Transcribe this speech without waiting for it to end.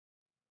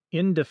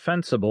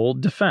Indefensible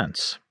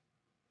Defense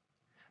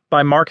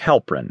by Mark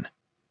Helprin,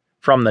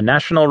 from the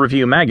National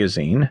Review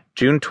Magazine,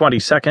 June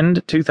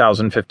 22,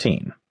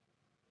 2015.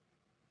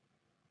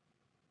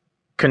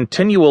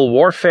 Continual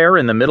warfare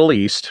in the Middle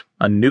East,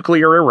 a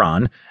nuclear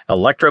Iran,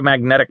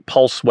 electromagnetic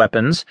pulse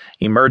weapons,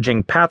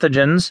 emerging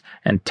pathogens,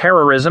 and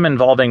terrorism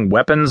involving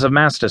weapons of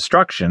mass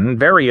destruction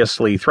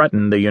variously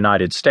threaten the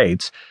United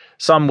States,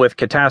 some with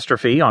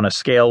catastrophe on a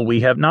scale we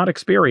have not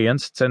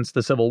experienced since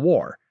the Civil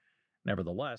War. Nevertheless,